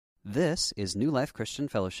This is New Life Christian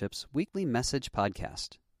Fellowship's weekly message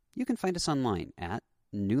podcast. You can find us online at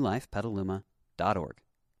newlifepetaluma.org.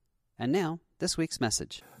 And now, this week's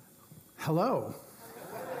message. Hello.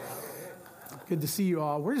 Good to see you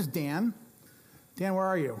all. Where's Dan? Dan, where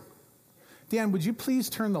are you? Dan, would you please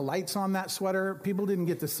turn the lights on that sweater? People didn't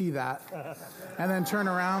get to see that. And then turn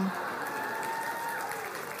around.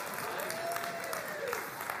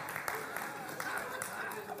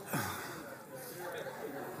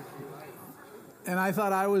 And I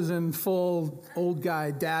thought I was in full old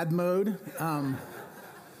guy dad mode.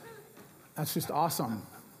 That's just awesome.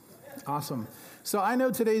 Awesome. So I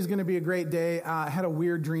know today's going to be a great day. I had a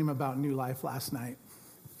weird dream about New Life last night.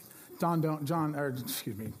 Don't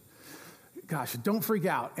freak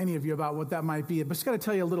out, any of you, about what that might be. But just got to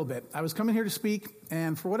tell you a little bit. I was coming here to speak,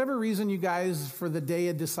 and for whatever reason, you guys, for the day,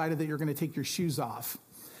 had decided that you're going to take your shoes off.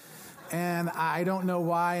 And I don't know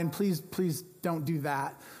why, and please don't do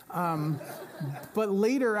that. But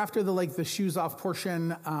later, after the shoes off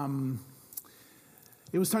portion,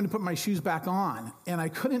 it was time to put my shoes back on, and I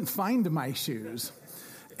couldn't find my shoes.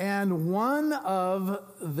 And one of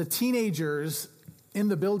the teenagers in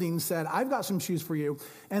the building said, "I've got some shoes for you."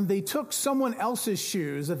 And they took someone else's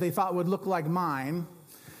shoes that they thought would look like mine,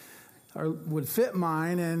 or would fit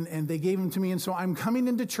mine, and they gave them to me. And so I'm coming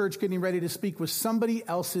into church getting ready to speak with somebody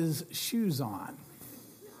else's shoes on.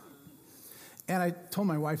 And I told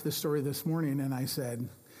my wife this story this morning, and I said,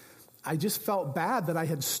 I just felt bad that I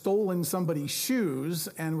had stolen somebody's shoes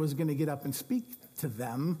and was going to get up and speak to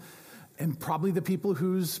them, and probably the people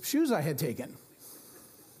whose shoes I had taken.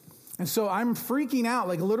 And so I'm freaking out,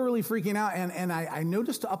 literally freaking out, and I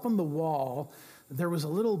noticed up on the wall there was a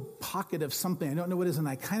little pocket of something. I don't know what it is, and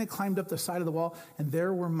I kind of climbed up the side of the wall, and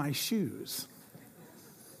there were my shoes.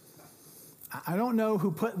 I don't know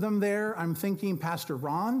who put them there. I'm thinking Pastor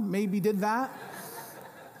Ron maybe did that.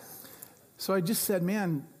 So I just said,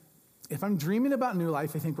 man, if I'm dreaming about New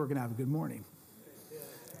Life, I think we're going to have a good morning.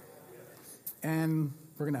 And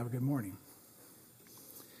we're going to have a good morning.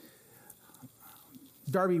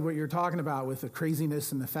 Darby, what you're talking about with the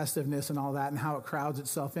craziness and the festiveness and all that and how it crowds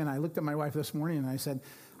itself in, I looked at my wife this morning and I said,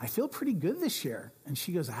 I feel pretty good this year. And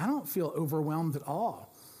she goes, I don't feel overwhelmed at all.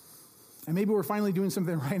 And maybe we're finally doing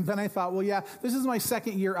something right. And then I thought, well, yeah, this is my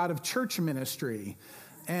second year out of church ministry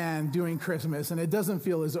and doing Christmas, and it doesn't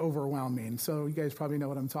feel as overwhelming. So you guys probably know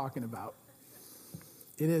what I'm talking about.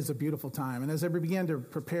 It is a beautiful time. And as I began to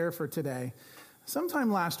prepare for today,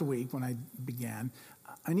 sometime last week when I began,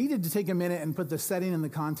 I needed to take a minute and put the setting and the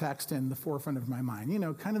context in the forefront of my mind.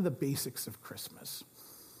 Kind of the basics of Christmas.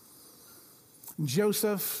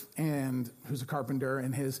 Joseph, who's a carpenter,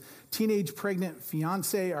 and his teenage pregnant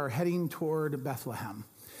fiance are heading toward Bethlehem.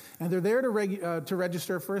 And they're there to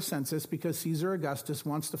register for a census because Caesar Augustus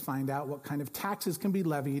wants to find out what kind of taxes can be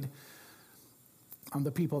levied on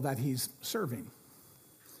the people that he's serving.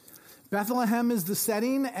 Bethlehem is the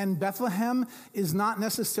setting, and Bethlehem is not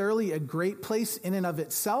necessarily a great place in and of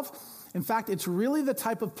itself. In fact, it's really the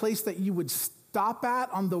type of place that you would stop at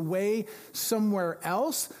on the way somewhere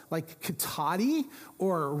else, like Katati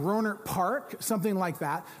or Rohnert Park, something like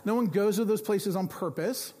that. No one goes to those places on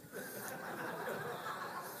purpose.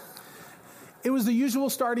 It was the usual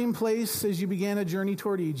starting place as you began a journey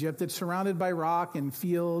toward Egypt. It's surrounded by rock and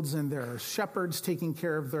fields, and there are shepherds taking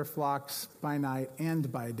care of their flocks by night and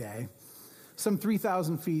by day, some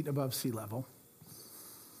 3,000 feet above sea level.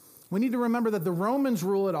 We need to remember that the Romans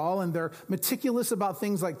rule it all, and they're meticulous about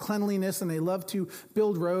things like cleanliness, and they love to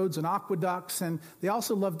build roads and aqueducts, and they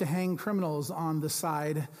also love to hang criminals on the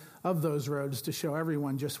side of those roads to show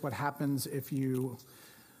everyone just what happens if you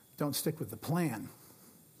don't stick with the plan.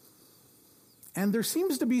 And there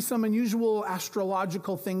seems to be some unusual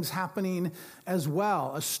astrological things happening as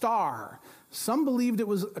well. A star. Some believed it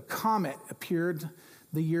was a comet, appeared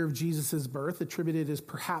the year of Jesus' birth, attributed as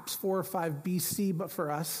perhaps 4 or 5 BC, but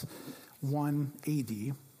for us, 1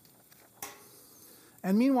 AD.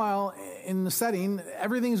 And meanwhile, in the setting,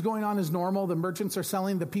 everything's going on as normal. The merchants are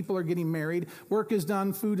selling, the people are getting married, work is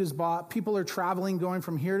done, food is bought, people are traveling, going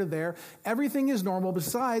from here to there. Everything is normal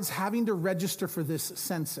besides having to register for this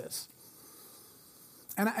census.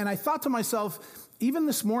 And I thought to myself, even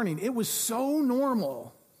this morning, it was so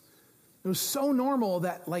normal. It was so normal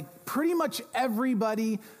that pretty much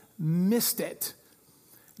everybody missed it.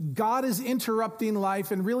 God is interrupting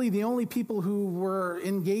life, and really the only people who were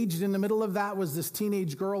engaged in the middle of that was this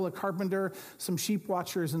teenage girl, a carpenter, some sheep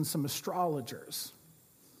watchers, and some astrologers.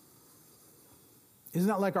 Isn't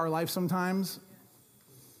that like our life sometimes?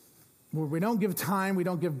 Where we don't give time, we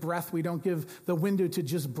don't give breath, we don't give the window to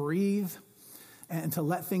just breathe and to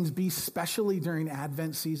let things be, especially during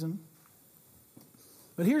Advent season.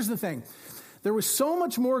 But here's the thing. There was so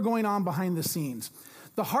much more going on behind the scenes.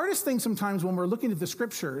 The hardest thing sometimes when we're looking at the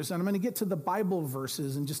scriptures, and I'm going to get to the Bible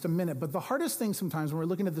verses in just a minute, but the hardest thing sometimes when we're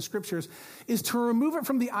looking at the scriptures is to remove it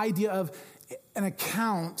from the idea of an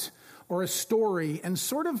account or a story and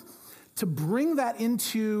sort of to bring that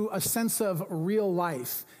into a sense of real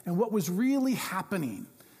life and what was really happening.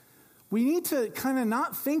 We need to kind of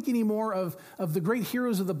not think anymore of the great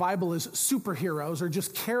heroes of the Bible as superheroes or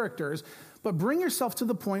just characters, but bring yourself to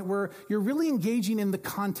the point where you're really engaging in the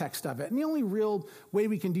context of it. And the only real way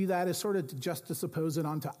we can do that is sort of to juxtapose it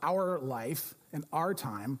onto our life and our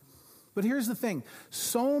time. But here's the thing.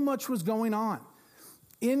 So much was going on.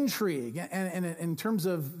 Intrigue, and in terms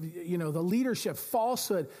of, the leadership,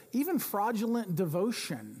 falsehood, even fraudulent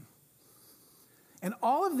devotion. And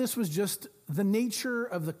all of this was just the nature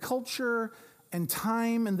of the culture and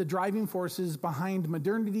time and the driving forces behind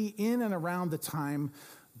modernity in and around the time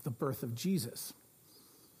the birth of Jesus.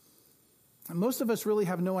 And most of us really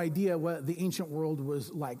have no idea what the ancient world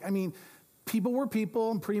was like. I mean, people were people,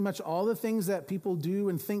 and pretty much all the things that people do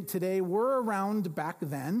and think today were around back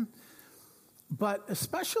then. But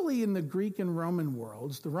especially in the Greek and Roman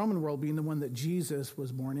worlds, the Roman world being the one that Jesus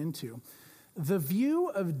was born into, the view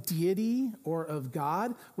of deity or of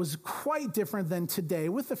God was quite different than today,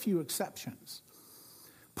 with a few exceptions.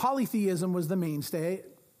 Polytheism was the mainstay,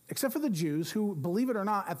 except for the Jews, who, believe it or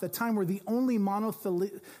not, at the time were the only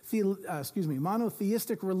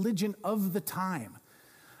monotheistic religion of the time.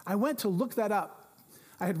 I went to look that up.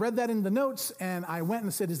 I had read that in the notes, and I went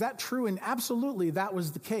and said, is that true? And absolutely, that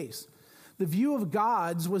was the case. The view of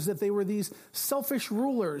gods was that they were these selfish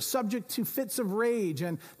rulers subject to fits of rage,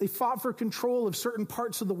 and they fought for control of certain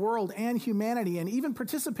parts of the world and humanity, and even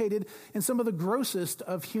participated in some of the grossest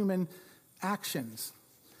of human actions.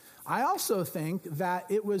 I also think that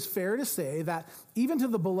it was fair to say that even to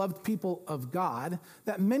the beloved people of God,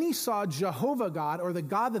 that many saw Jehovah God, or the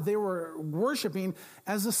God that they were worshiping,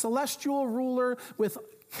 as a celestial ruler with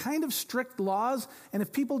kind of strict laws, and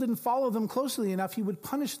if people didn't follow them closely enough, he would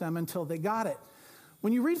punish them until they got it.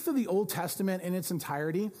 When you read through the Old Testament in its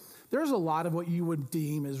entirety, there's a lot of what you would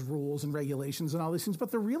deem as rules and regulations and all these things,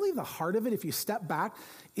 but the heart of it, if you step back,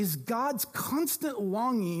 is God's constant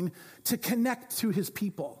longing to connect to his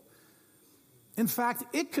people. In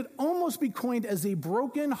fact, it could almost be coined as a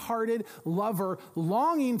broken-hearted lover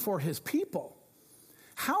longing for his people.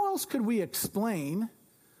 How else could we explain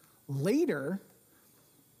later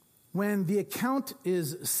when the account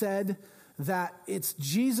is said that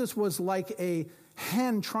Jesus was like a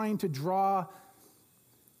hen trying to draw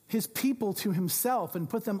his people to himself and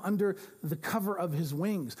put them under the cover of his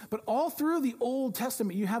wings? But all through the Old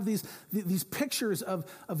Testament, you have these pictures of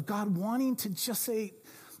God wanting to just say,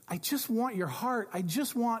 I just want your heart. I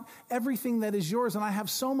just want everything that is yours, and I have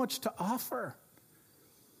so much to offer.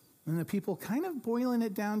 And the people kind of boiling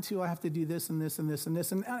it down to, I have to do this and this and this and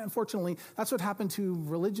this. And unfortunately, that's what happened to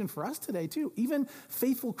religion for us today, too. Even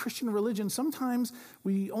faithful Christian religion, sometimes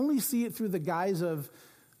we only see it through the guise of,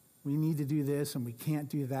 we need to do this and we can't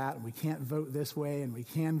do that, and we can't vote this way and we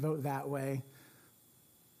can vote that way.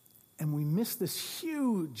 And we miss this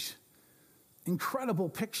huge, incredible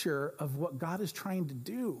picture of what God is trying to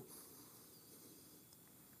do.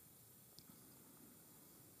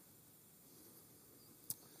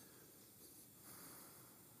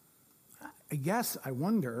 I guess I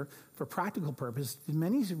wonder, for practical purpose, did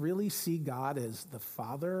many really see God as the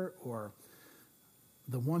Father, or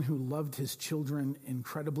the one who loved his children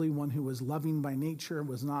incredibly, one who was loving by nature,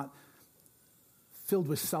 was not filled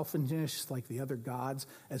with selfishness like the other gods,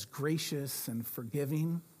 as gracious and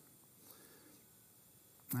forgiving?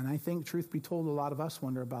 And I think, truth be told, a lot of us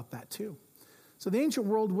wonder about that too. So the ancient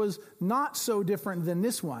world was not so different than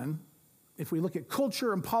this one. If we look at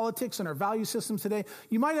culture and politics and our value systems today,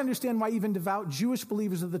 you might understand why even devout Jewish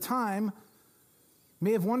believers of the time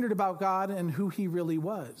may have wondered about God and who he really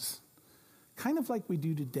was. Kind of like we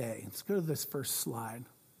do today. Let's go to this first slide.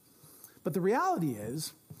 But the reality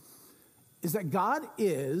is that God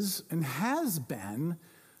is and has been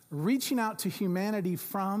reaching out to humanity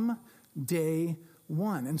from day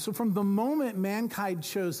one. And so from the moment mankind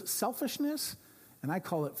chose selfishness, and I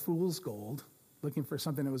call it fool's gold, looking for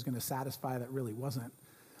something that was going to satisfy that really wasn't,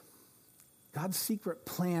 God's secret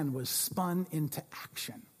plan was spun into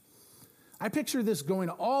action. I picture this going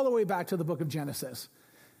all the way back to the book of Genesis,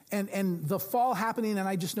 and the fall happening, and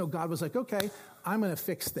I just know God was like, okay, I'm going to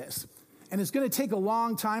fix this. And it's going to take a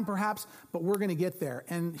long time, perhaps, but we're going to get there.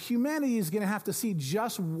 And humanity is going to have to see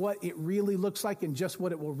just what it really looks like and just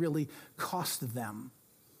what it will really cost them.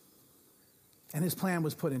 And his plan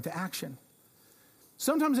was put into action.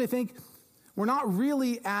 Sometimes I think We're not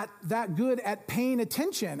really that good at paying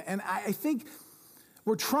attention. And I think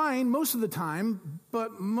we're trying most of the time,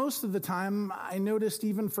 but most of the time I noticed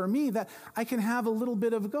even for me that I can have a little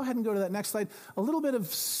bit of, go ahead and go to that next slide, a little bit of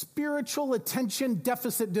spiritual attention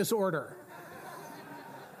deficit disorder.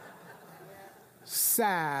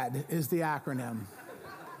 SAD is the acronym.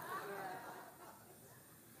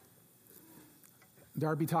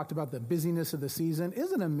 Darby talked about the busyness of the season.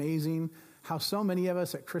 Isn't it amazing how so many of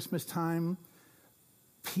us at Christmas time,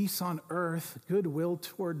 peace on earth, goodwill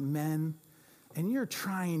toward men, and you're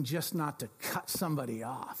trying just not to cut somebody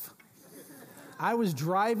off. I was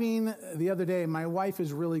driving the other day. My wife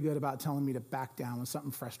is really good about telling me to back down when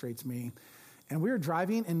something frustrates me. And we were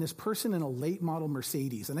driving, and this person in a late model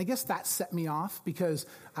Mercedes. And I guess that set me off because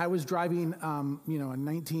I was driving, a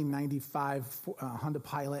 1995 Honda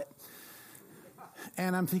Pilot.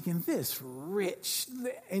 And I'm thinking, this rich,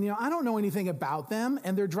 and I don't know anything about them.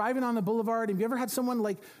 And they're driving on the boulevard. Have you ever had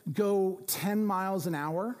someone go 10 miles an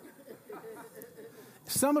hour?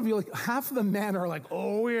 Some of you, half of the men are like,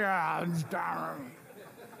 oh yeah,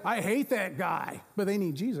 I hate that guy. But they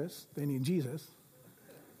need Jesus. They need Jesus.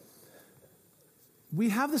 We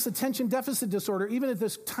have this attention deficit disorder, even at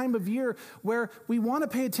this time of year, where we want to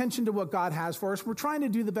pay attention to what God has for us. We're trying to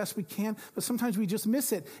do the best we can, but sometimes we just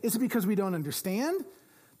miss it. Is it because we don't understand?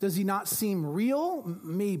 Does he not seem real?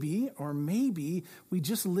 Maybe, or maybe we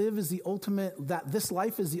just live as the ultimate, that this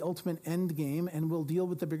life is the ultimate end game, and we'll deal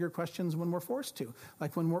with the bigger questions when we're forced to,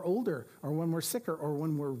 like when we're older, or when we're sicker, or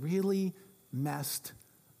when we're really messed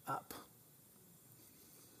up.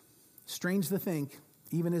 Strange to think,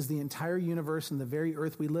 even as the entire universe and the very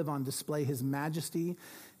earth we live on display his majesty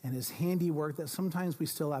and his handiwork, that sometimes we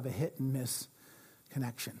still have a hit and miss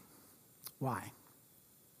connection. Why?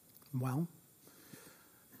 Well,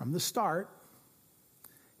 from the start,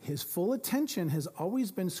 his full attention has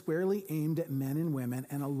always been squarely aimed at men and women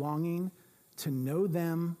and a longing to know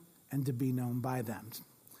them and to be known by them.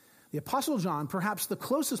 The Apostle John, perhaps the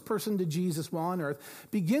closest person to Jesus while on earth,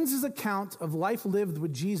 begins his account of life lived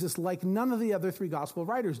with Jesus like none of the other three gospel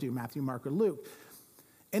writers do, Matthew, Mark, or Luke.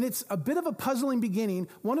 And it's a bit of a puzzling beginning,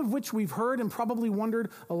 one of which we've heard and probably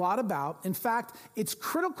wondered a lot about. In fact, it's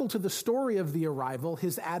critical to the story of the arrival,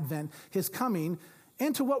 his advent, his coming,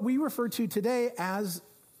 and to what we refer to today as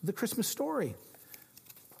the Christmas story.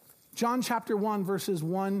 John chapter 1, verses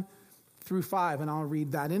 1 through 5, and I'll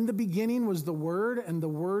read that. In the beginning was the Word, and the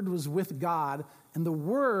Word was with God, and the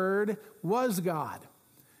Word was God.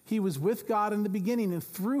 He was with God in the beginning, and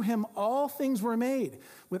through him all things were made.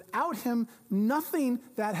 Without him nothing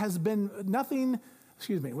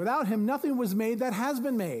was made that has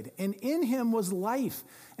been made. And in him was life,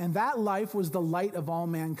 and that life was the light of all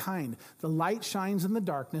mankind. The light shines in the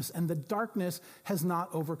darkness, and the darkness has not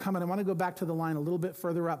overcome it. I want to go back to the line a little bit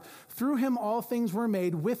further up. Through him all things were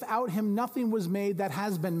made. Without him nothing was made that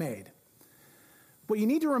has been made. What you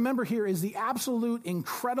need to remember here is the absolute,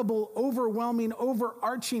 incredible, overwhelming,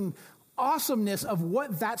 overarching awesomeness of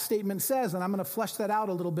what that statement says, and I'm going to flesh that out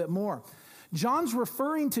a little bit more. John's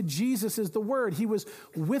referring to Jesus as the Word. He was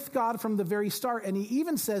with God from the very start, and he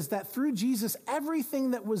even says that through Jesus,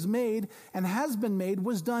 everything that was made and has been made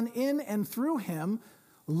was done in and through him,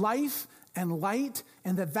 life and light,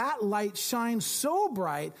 and that light shines so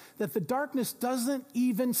bright that the darkness doesn't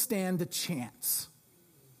even stand a chance.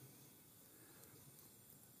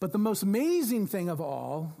 But the most amazing thing of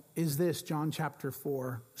all is this, John chapter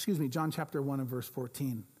 1 and verse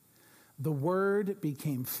 14. The Word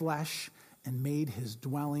became flesh and made his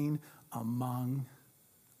dwelling among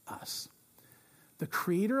us. The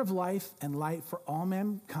creator of life and light for all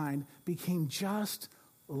mankind became just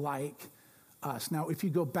like us. Now, if you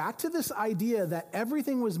go back to this idea that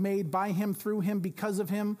everything was made by him, through him, because of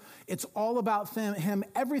him, it's all about him,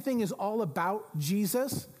 everything is all about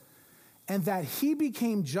Jesus, and that he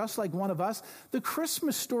became just like one of us, the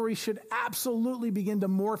Christmas story should absolutely begin to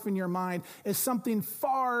morph in your mind as something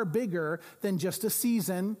far bigger than just a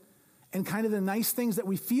season and kind of the nice things that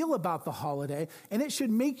we feel about the holiday. And it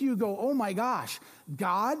should make you go, oh my gosh,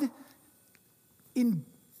 God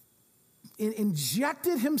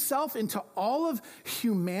injected himself into all of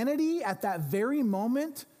humanity at that very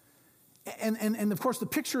moment. And of course, the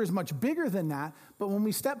picture is much bigger than that. But when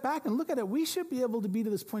we step back and look at it, we should be able to be to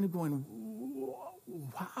this point of going,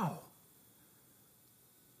 wow.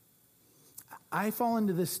 I fall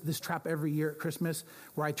into this trap every year at Christmas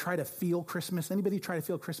where I try to feel Christmas. Anybody try to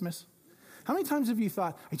feel Christmas? How many times have you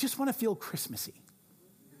thought, I just want to feel Christmassy?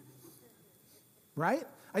 Right?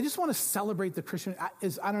 I just want to celebrate the Christian.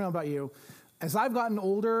 I don't know about you. As I've gotten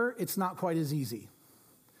older, it's not quite as easy.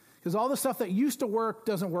 Because all the stuff that used to work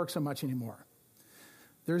doesn't work so much anymore.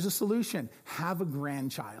 There's a solution. Have a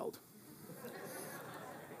grandchild.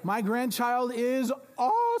 My grandchild is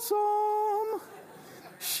awesome.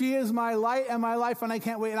 She is my light and my life, and I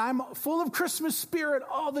can't wait. And I'm full of Christmas spirit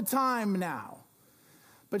all the time now.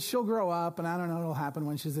 But she'll grow up, and I don't know what'll happen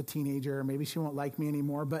when she's a teenager. Maybe she won't like me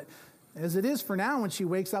anymore. But as it is for now, when she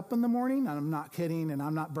wakes up in the morning, and I'm not kidding, and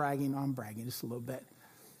I'm not bragging. I'm bragging just a little bit.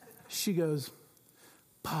 She goes,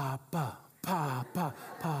 Papa, Papa,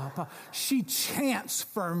 Papa. She chants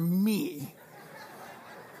for me.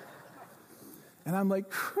 And I'm like,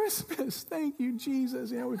 Christmas, thank you, Jesus.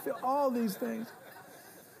 You know, we feel all these things.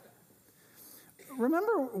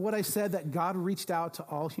 Remember what I said, that God reached out to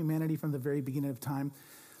all humanity from the very beginning of time?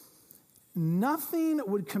 Nothing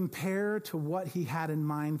would compare to what he had in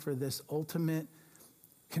mind for this ultimate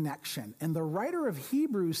connection. And the writer of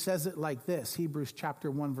Hebrews says it like this, Hebrews chapter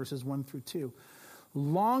 1, verses 1 through 2.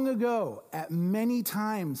 Long ago, at many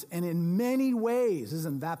times and in many ways,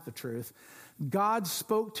 isn't that the truth? God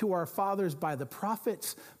spoke to our fathers by the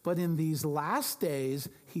prophets, but in these last days,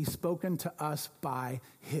 he's spoken to us by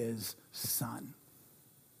his Son.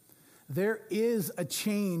 There is a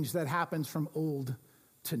change that happens from old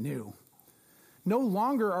to new. No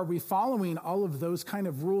longer are we following all of those kind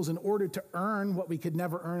of rules in order to earn what we could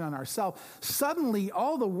never earn on ourselves. Suddenly,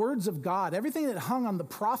 all the words of God, everything that hung on the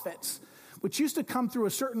prophets, which used to come through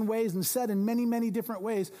a certain ways and said in many, many different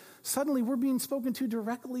ways, suddenly we're being spoken to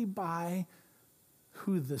directly by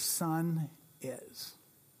who the Son is.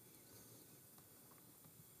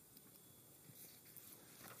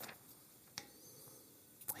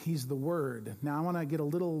 He's the Word. Now I want to get a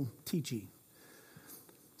little teachy.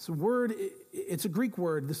 It's a word, it's a Greek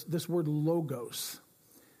word, this word logos.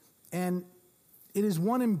 And it is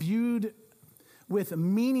one imbued with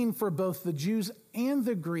meaning for both the Jews and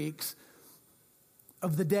the Greeks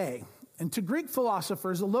of the day. And to Greek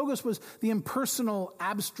philosophers, the logos was the impersonal,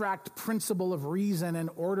 abstract principle of reason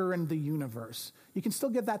and order in the universe. You can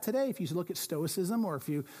still get that today if you look at Stoicism, or if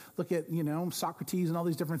you look at, Socrates and all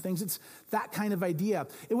these different things. It's that kind of idea.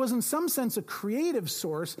 It was in some sense a creative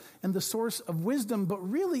source and the source of wisdom, but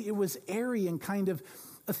really it was airy and kind of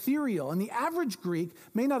ethereal. And the average Greek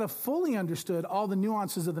may not have fully understood all the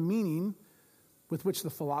nuances of the meaning with which the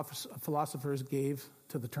philosophers gave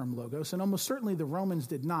to the term logos, and almost certainly the Romans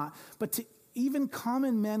did not. But to even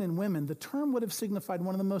common men and women, the term would have signified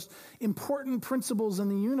one of the most important principles in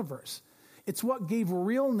the universe. It's what gave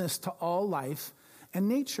realness to all life and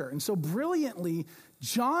nature. And so brilliantly,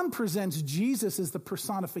 John presents Jesus as the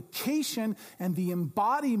personification and the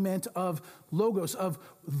embodiment of logos, of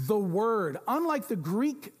the Word. Unlike the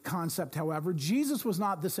Greek concept, however, Jesus was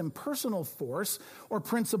not this impersonal force or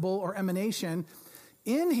principle or emanation.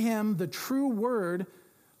 In him, the true Word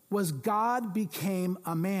was God became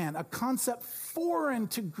a man, a concept foreign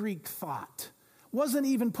to Greek thought, wasn't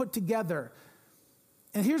even put together.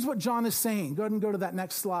 And here's what John is saying. Go ahead and go to that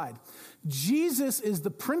next slide. Jesus is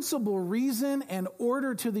the principal reason and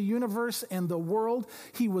order to the universe and the world.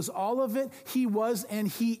 He was all of it. He was and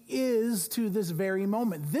he is to this very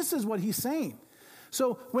moment. This is what he's saying.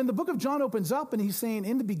 So when the book of John opens up and he's saying,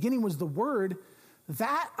 in the beginning was the Word,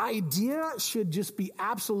 that idea should just be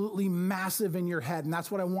absolutely massive in your head. And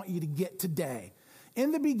that's what I want you to get today.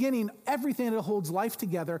 In the beginning, everything that holds life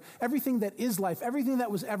together, everything that is life, everything that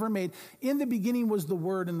was ever made, in the beginning was the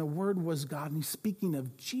Word, and the Word was God. And he's speaking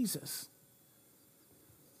of Jesus.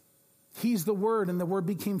 He's the Word, and the Word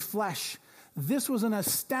became flesh. This was an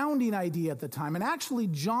astounding idea at the time. And actually,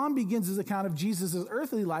 John begins his account of Jesus'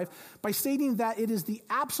 earthly life by stating that it is the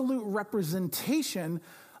absolute representation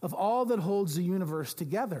of all that holds the universe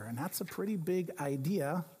together. And that's a pretty big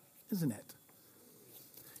idea, isn't it?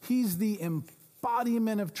 He's the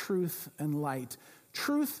embodiment of truth and light.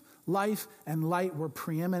 Truth, life, and light were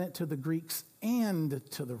preeminent to the Greeks and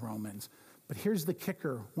to the Romans. But here's the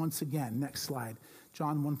kicker once again. Next slide.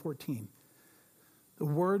 John 1:14. The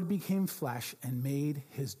Word became flesh and made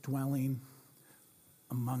his dwelling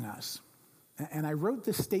among us. And I wrote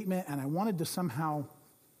this statement, and I wanted to somehow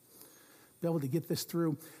be able to get this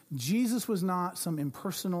through. Jesus was not some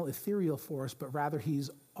impersonal, ethereal force, but rather he's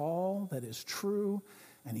all that is true,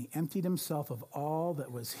 and he emptied himself of all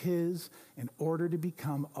that was his in order to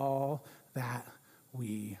become all that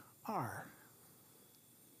we are.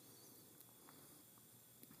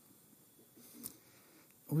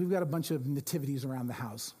 We've got a bunch of nativities around the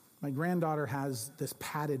house. My granddaughter has this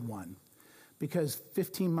padded one because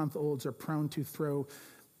 15-month-olds are prone to throw,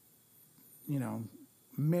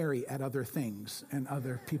 Mary at other things and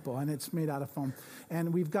other people, and it's made out of foam.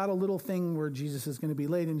 And we've got a little thing where Jesus is going to be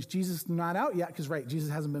laid, and Jesus is not out yet because,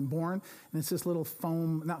 Jesus hasn't been born, and it's this little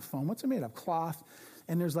foam, not foam, what's it made of? Cloth.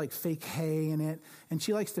 and there's like fake hay in it. And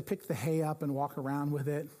she likes to pick the hay up and walk around with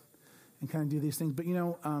it and kind of do these things. But,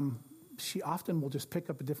 she often will just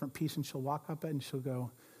pick up a different piece and she'll walk up it and she'll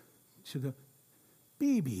go,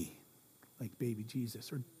 baby, like baby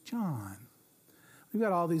Jesus, or John. We've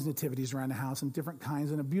got all these nativities around the house and different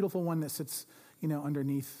kinds, and a beautiful one that sits,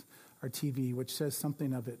 underneath our TV, which says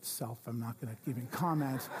something of itself. I'm not going to even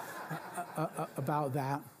comment about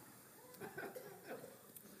that.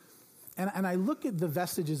 And I look at the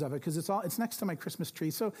vestiges of it because it's next to my Christmas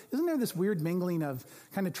tree. So isn't there this weird mingling of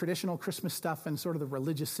kind of traditional Christmas stuff and sort of the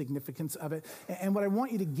religious significance of it? And what I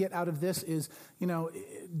want you to get out of this is,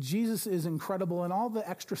 Jesus is incredible, and all the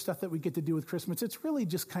extra stuff that we get to do with Christmas, it's really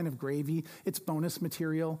just kind of gravy. It's bonus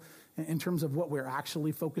material in terms of what we're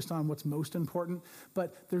actually focused on, what's most important.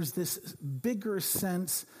 But there's this bigger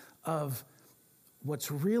sense of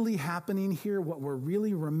what's really happening here, what we're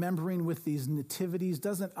really remembering with these nativities,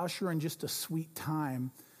 doesn't usher in just a sweet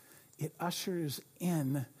time. It ushers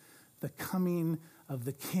in the coming of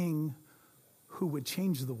the King who would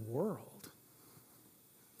change the world.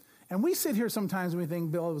 And we sit here sometimes and we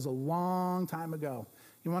think, Bill, it was a long time ago.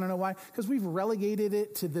 You want to know why? Because we've relegated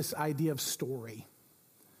it to this idea of story.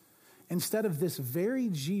 Instead of this very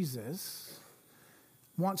Jesus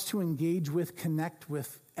wants to engage with, connect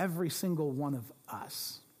with every single one of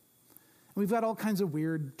us. And we've got all kinds of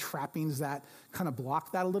weird trappings that kind of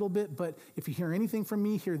block that a little bit, but if you hear anything from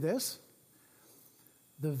me, hear this.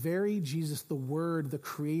 The very Jesus, the Word, the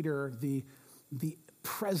Creator, the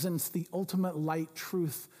presence, the ultimate light,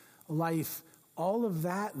 truth, life, all of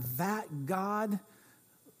that God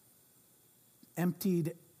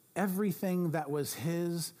emptied everything that was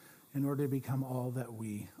his in order to become all that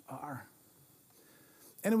we are.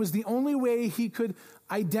 And it was the only way he could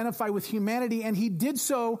identify with humanity, and he did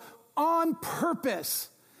so on purpose.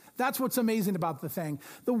 That's what's amazing about the thing.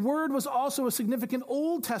 The Word was also a significant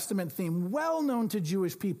Old Testament theme, well known to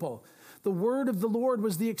Jewish people. The word of the Lord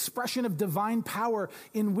was the expression of divine power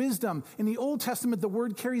in wisdom. In the Old Testament, the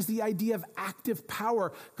word carries the idea of active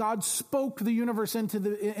power. God spoke the universe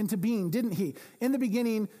into being, didn't he? In the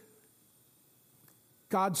beginning,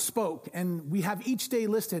 God spoke, and we have each day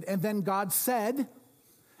listed, and then God said,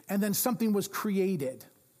 and then something was created.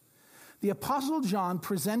 The Apostle John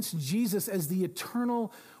presents Jesus as the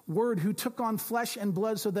eternal Word who took on flesh and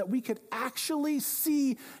blood so that we could actually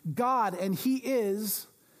see God, and he is,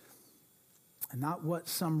 and not what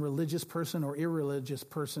some religious person or irreligious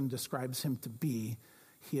person describes him to be.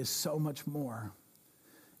 He is so much more.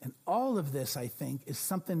 And all of this, I think, is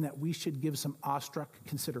something that we should give some awestruck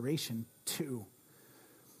consideration to.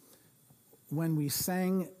 When we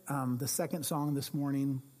sang the second song this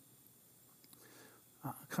morning,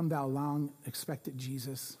 Come Thou Long Expected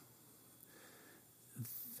Jesus,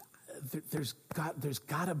 there's got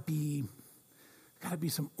to be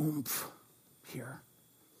some oomph here.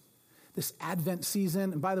 This Advent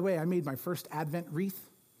season, and by the way, I made my first Advent wreath.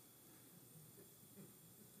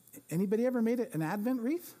 Anybody ever made an Advent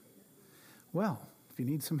wreath? Well, if you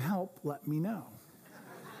need some help, let me know.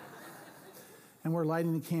 And we're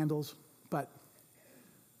lighting the candles, but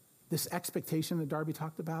this expectation that Darby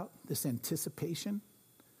talked about, this anticipation,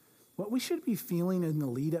 what we should be feeling in the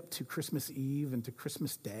lead up to Christmas Eve and to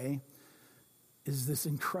Christmas Day is this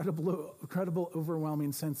incredible,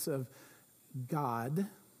 overwhelming sense of God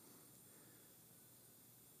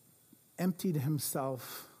emptied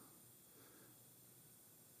himself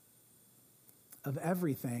of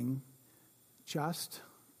everything just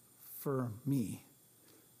for me,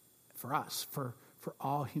 for us, for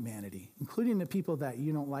all humanity, including the people that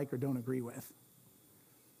you don't like or don't agree with.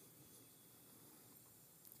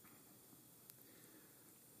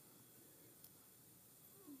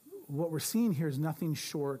 What we're seeing here is nothing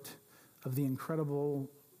short of the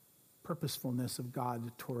incredible purposefulness of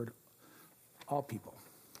God toward all people.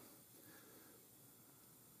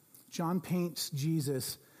 John paints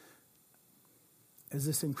Jesus as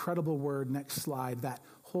this incredible Word, next slide, that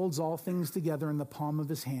holds all things together in the palm of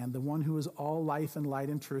his hand, the one who is all life and light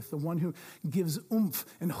and truth, the one who gives oomph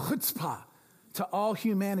and chutzpah to all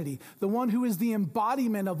humanity, the one who is the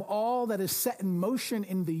embodiment of all that is set in motion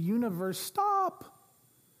in the universe. Stop!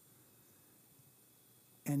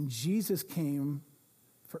 And Jesus came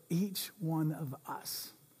for each one of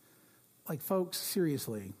us. Like, folks,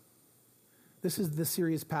 seriously, this is the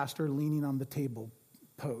serious pastor leaning on the table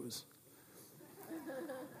pose.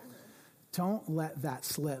 Don't let that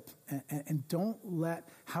slip, and don't let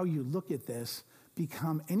how you look at this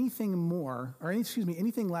become anything more, or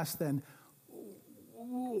anything less than,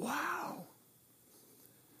 wow.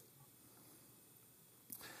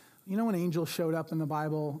 You know when angels showed up in the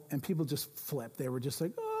Bible and people just flipped? They were just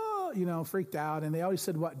like, oh, freaked out. And they always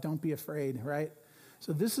said, what? Don't be afraid, right?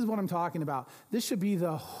 So this is what I'm talking about. This should be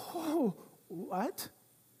what?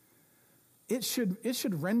 It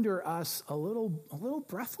should render us a little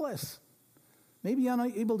breathless, maybe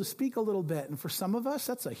unable to speak a little bit. And for some of us,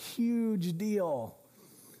 that's a huge deal.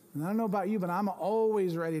 And I don't know about you, but I'm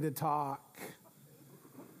always ready to talk.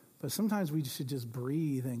 But sometimes we should just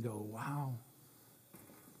breathe and go, wow.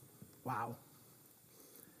 Wow.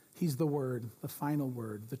 He's the Word, the final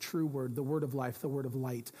Word, the true Word, the Word of life, the Word of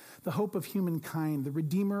light, the hope of humankind, the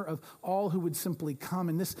Redeemer of all who would simply come.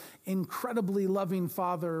 And this incredibly loving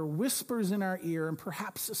Father whispers in our ear, and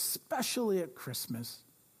perhaps especially at Christmas,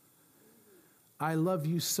 I love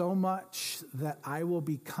you so much that I will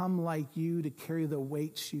become like you to carry the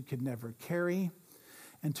weights you could never carry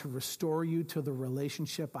and to restore you to the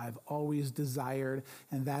relationship I've always desired,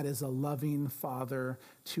 and that is a loving father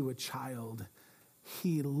to a child.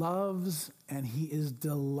 He loves and he is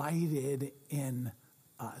delighted in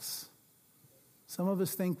us. Some of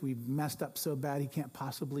us think we've messed up so bad he can't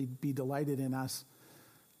possibly be delighted in us.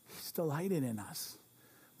 He's delighted in us.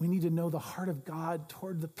 We need to know the heart of God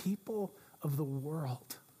toward the people of the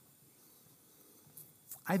world.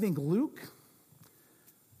 I think Luke,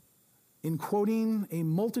 in quoting a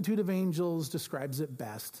multitude of angels, describes it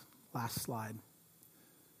best. Last slide.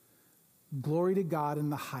 Glory to God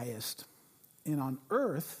in the highest, and on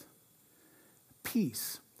earth,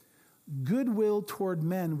 peace, goodwill toward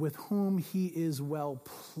men with whom he is well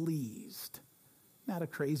pleased. Not a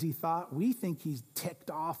crazy thought. We think he's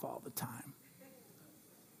ticked off all the time.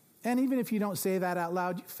 And even if you don't say that out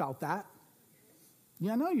loud, you felt that.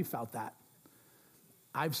 Yeah, I know you felt that.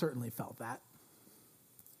 I've certainly felt that.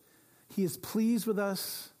 He is pleased with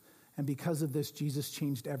us, and because of this, Jesus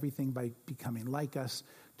changed everything by becoming like us,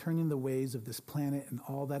 turning the ways of this planet and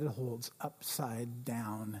all that it holds upside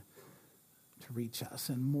down to reach us.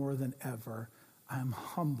 And more than ever, I'm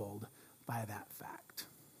humbled by that fact.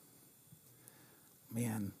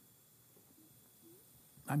 Man,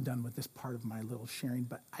 I'm done with this part of my little sharing,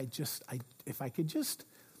 but if I could just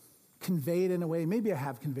convey it in a way, maybe I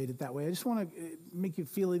have conveyed it that way. I just want to make you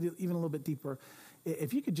feel it even a little bit deeper.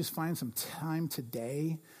 If you could just find some time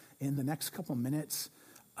today in the next couple minutes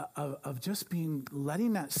of just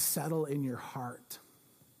letting that settle in your heart.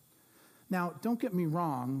 Now, don't get me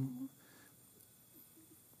wrong.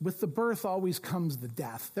 With the birth always comes the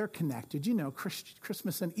death. They're connected.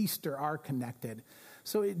 Christmas and Easter are connected.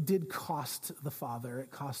 So it did cost the Father.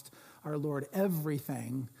 It cost our Lord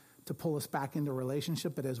everything to pull us back into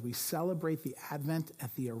relationship. But as we celebrate the Advent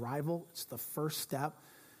at the arrival, it's the first step.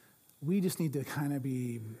 We just need to kind of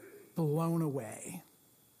be blown away.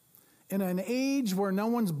 In an age where no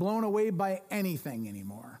one's blown away by anything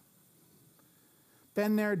anymore.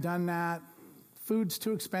 Been there, done that. Food's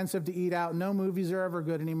too expensive to eat out. No movies are ever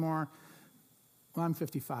good anymore. Well, I'm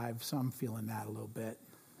 55, so I'm feeling that a little bit.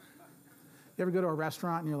 You ever go to a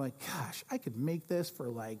restaurant and you're like, gosh, I could make this for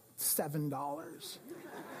like $7.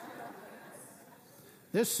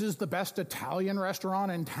 This is the best Italian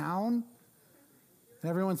restaurant in town. And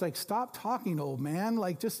everyone's like, stop talking, old man.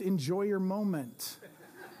 Like, just enjoy your moment.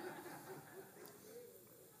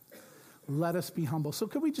 Let us be humble. So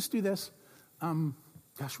could we just do this?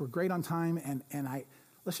 Gosh, we're great on time, and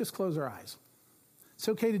let's just close our eyes. It's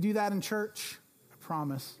okay to do that in church, I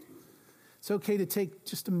promise. It's okay to take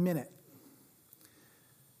just a minute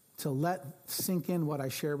to let sink in what I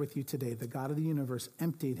share with you today. The God of the universe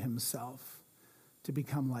emptied himself to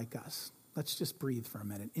become like us. Let's just breathe for a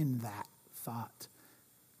minute in that thought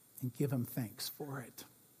and give him thanks for it.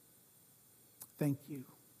 Thank you.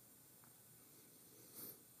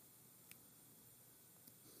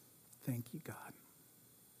 Thank you, God.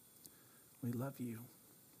 We love you.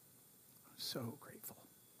 So grateful.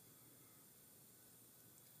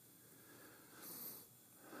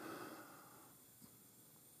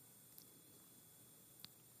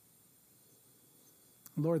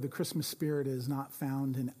 Lord, the Christmas spirit is not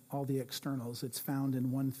found in all the externals. It's found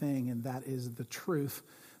in one thing, and that is the truth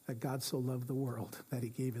that God so loved the world that he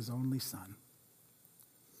gave his only Son.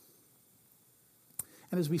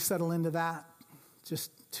 And as we settle into that,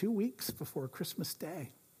 just 2 weeks before Christmas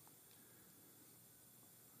Day,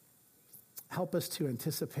 help us to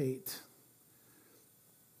anticipate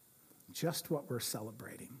just what we're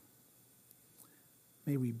celebrating.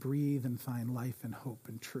 May we breathe and find life and hope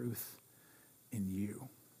and truth in you.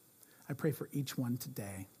 I pray for each one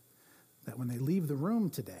today that when they leave the room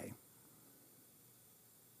today,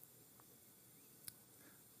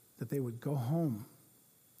 that they would go home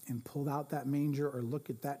and pull out that manger or look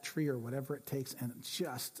at that tree or whatever it takes and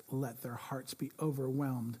just let their hearts be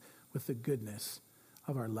overwhelmed with the goodness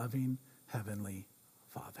of our loving Heavenly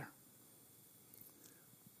Father.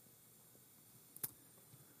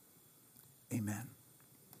 Amen.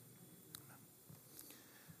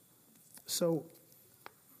 So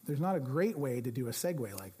there's not a great way to do a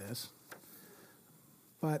segue like this,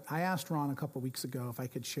 but I asked Ron a couple weeks ago if I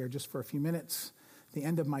could share just for a few minutes the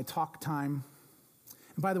end of my talk time.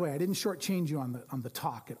 And by the way, I didn't shortchange you on the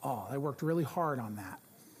talk at all. I worked really hard on that.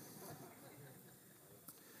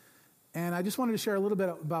 And I just wanted to share a little bit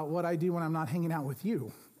about what I do when I'm not hanging out with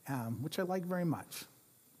you, which I like very much.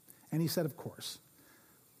 And he said, of course.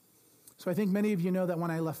 So I think many of you know that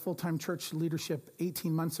when I left full-time church leadership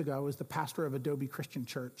 18 months ago, I was the pastor of Adobe Christian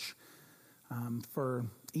Church for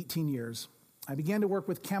 18 years. I began to work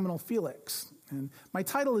with Caminal Felix, and my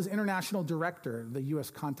title is International Director, the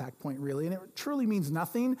U.S. contact point, really, and it truly means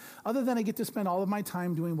nothing other than I get to spend all of my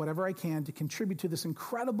time doing whatever I can to contribute to this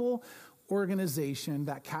incredible organization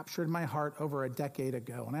that captured my heart over a decade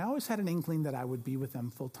ago, and I always had an inkling that I would be with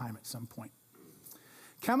them full-time at some point.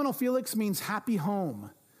 Caminal Felix means happy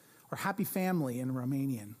home, or happy family in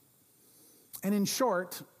Romanian. And in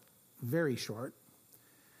short, very short,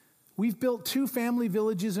 we've built 2 family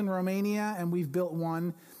villages in Romania, and we've built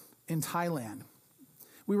 1 in Thailand.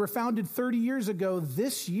 We were founded 30 years ago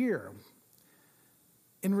this year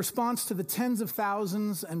in response to the tens of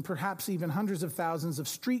thousands and perhaps even hundreds of thousands of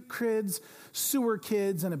street kids, sewer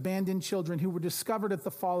kids, and abandoned children who were discovered at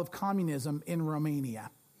the fall of communism in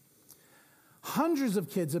Romania. Hundreds of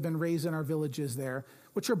kids have been raised in our villages there,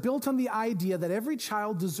 which are built on the idea that every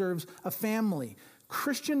child deserves a family.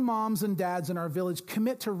 Christian moms and dads in our village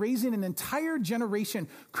commit to raising an entire generation.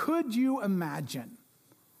 Could you imagine?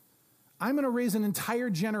 I'm going to raise an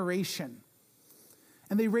entire generation.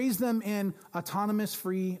 And they raise them in autonomous,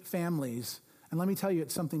 free families. And let me tell you,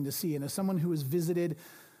 it's something to see. And as someone who has visited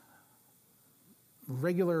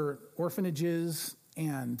regular orphanages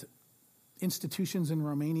and institutions in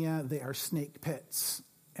Romania, they are snake pits.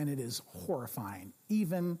 And it is horrifying,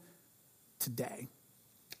 even today.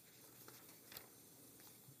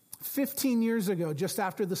 15 years ago, just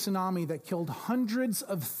after the tsunami that killed hundreds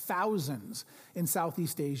of thousands in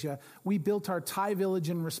Southeast Asia, we built our Thai village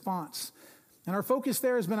in response. And our focus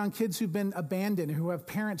there has been on kids who've been abandoned, who have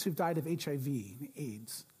parents who've died of HIV and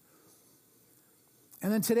AIDS.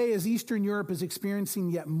 And then today, as Eastern Europe is experiencing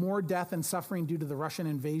yet more death and suffering due to the Russian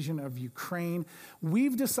invasion of Ukraine,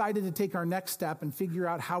 we've decided to take our next step and figure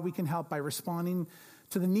out how we can help by responding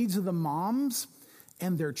to the needs of the moms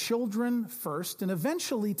and their children first, and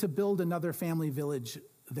eventually to build another family village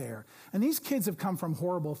there. And these kids have come from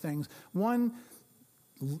horrible things.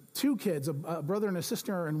 2 kids, a brother and a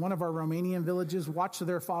sister in one of our Romanian villages, watched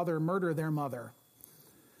their father murder their mother.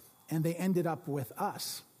 And they ended up with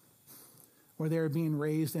us, where they were being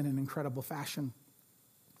raised in an incredible fashion.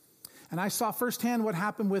 And I saw firsthand what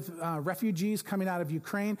happened with refugees coming out of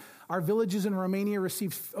Ukraine. Our villages in Romania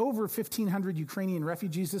received over 1,500 Ukrainian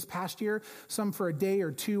refugees this past year, some for a day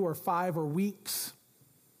or 2 or 5 or weeks.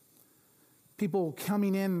 People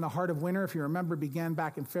coming in the heart of winter, if you remember, began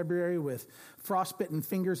back in February with frostbitten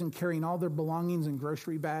fingers and carrying all their belongings in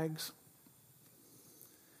grocery bags.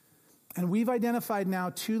 And we've identified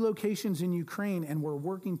now 2 locations in Ukraine, and we're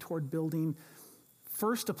working toward building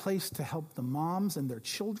first a place to help the moms and their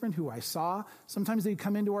children who I saw. Sometimes they'd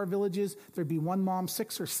come into our villages, there'd be 1 mom,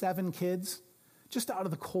 6 or 7 kids, just out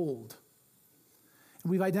of the cold.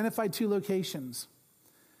 And we've identified 2 locations,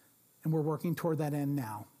 and we're working toward that end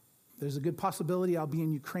now. There's a good possibility I'll be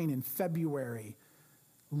in Ukraine in February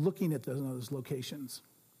looking at those locations.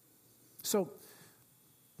 So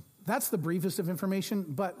that's the briefest of information,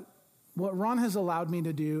 but what Ron has allowed me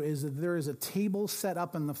to do is that there is a table set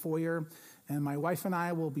up in the foyer, and my wife and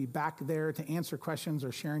I will be back there to answer questions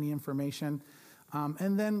or share any information.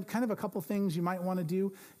 And then kind of a couple things you might want to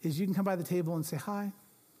do is you can come by the table and say hi.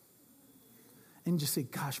 And just say,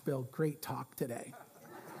 gosh, Bill, great talk today.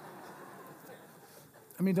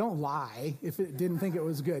 I mean, don't lie. If it didn't think it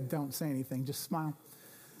was good, don't say anything. Just smile.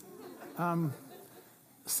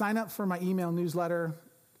 Sign up for my email newsletter.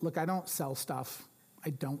 Look, I don't sell stuff.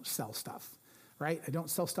 Right? I don't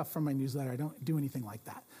sell stuff from my newsletter. I don't do anything like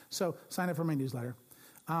that. So sign up for my newsletter.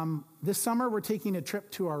 This summer, we're taking a trip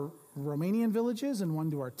to our Romanian villages and one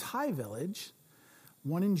to our Thai village,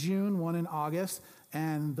 1 in June, 1 in August.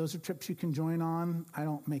 And those are trips you can join on. I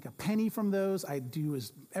don't make a penny from those. I do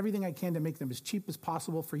everything I can to make them as cheap as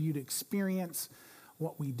possible for you to experience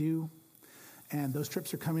what we do. And those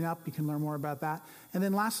trips are coming up. You can learn more about that. And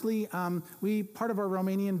then lastly, part of our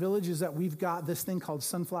Romanian village is that we've got this thing called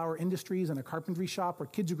Sunflower Industries and a carpentry shop where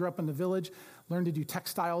kids who grew up in the village learn to do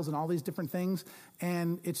textiles and all these different things.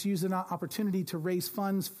 And it's used an opportunity to raise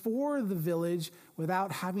funds for the village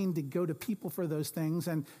without having to go to people for those things.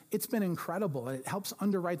 And it's been incredible. It helps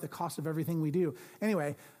underwrite the cost of everything we do.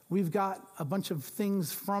 Anyway, we've got a bunch of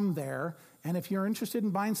things from there. And if you're interested in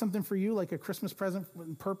buying something for you, like a Christmas present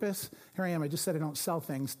with purpose, here I am. I just said I don't sell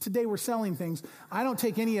things. Today we're selling things. I don't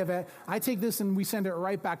take any of it. I take this and we send it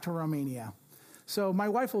right back to Romania. So my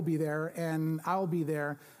wife will be there and I'll be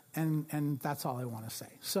there. And that's all I want to say.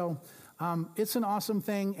 So it's an awesome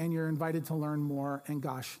thing and you're invited to learn more. And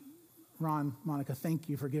gosh, Ron, Monica, thank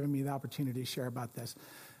you for giving me the opportunity to share about this.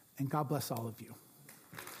 And God bless all of you.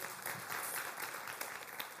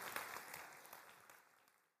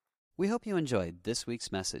 We hope you enjoyed this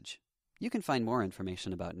week's message. You can find more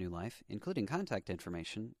information about New Life, including contact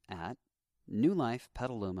information, at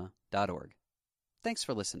newlifepetaluma.org. Thanks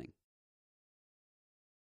for listening.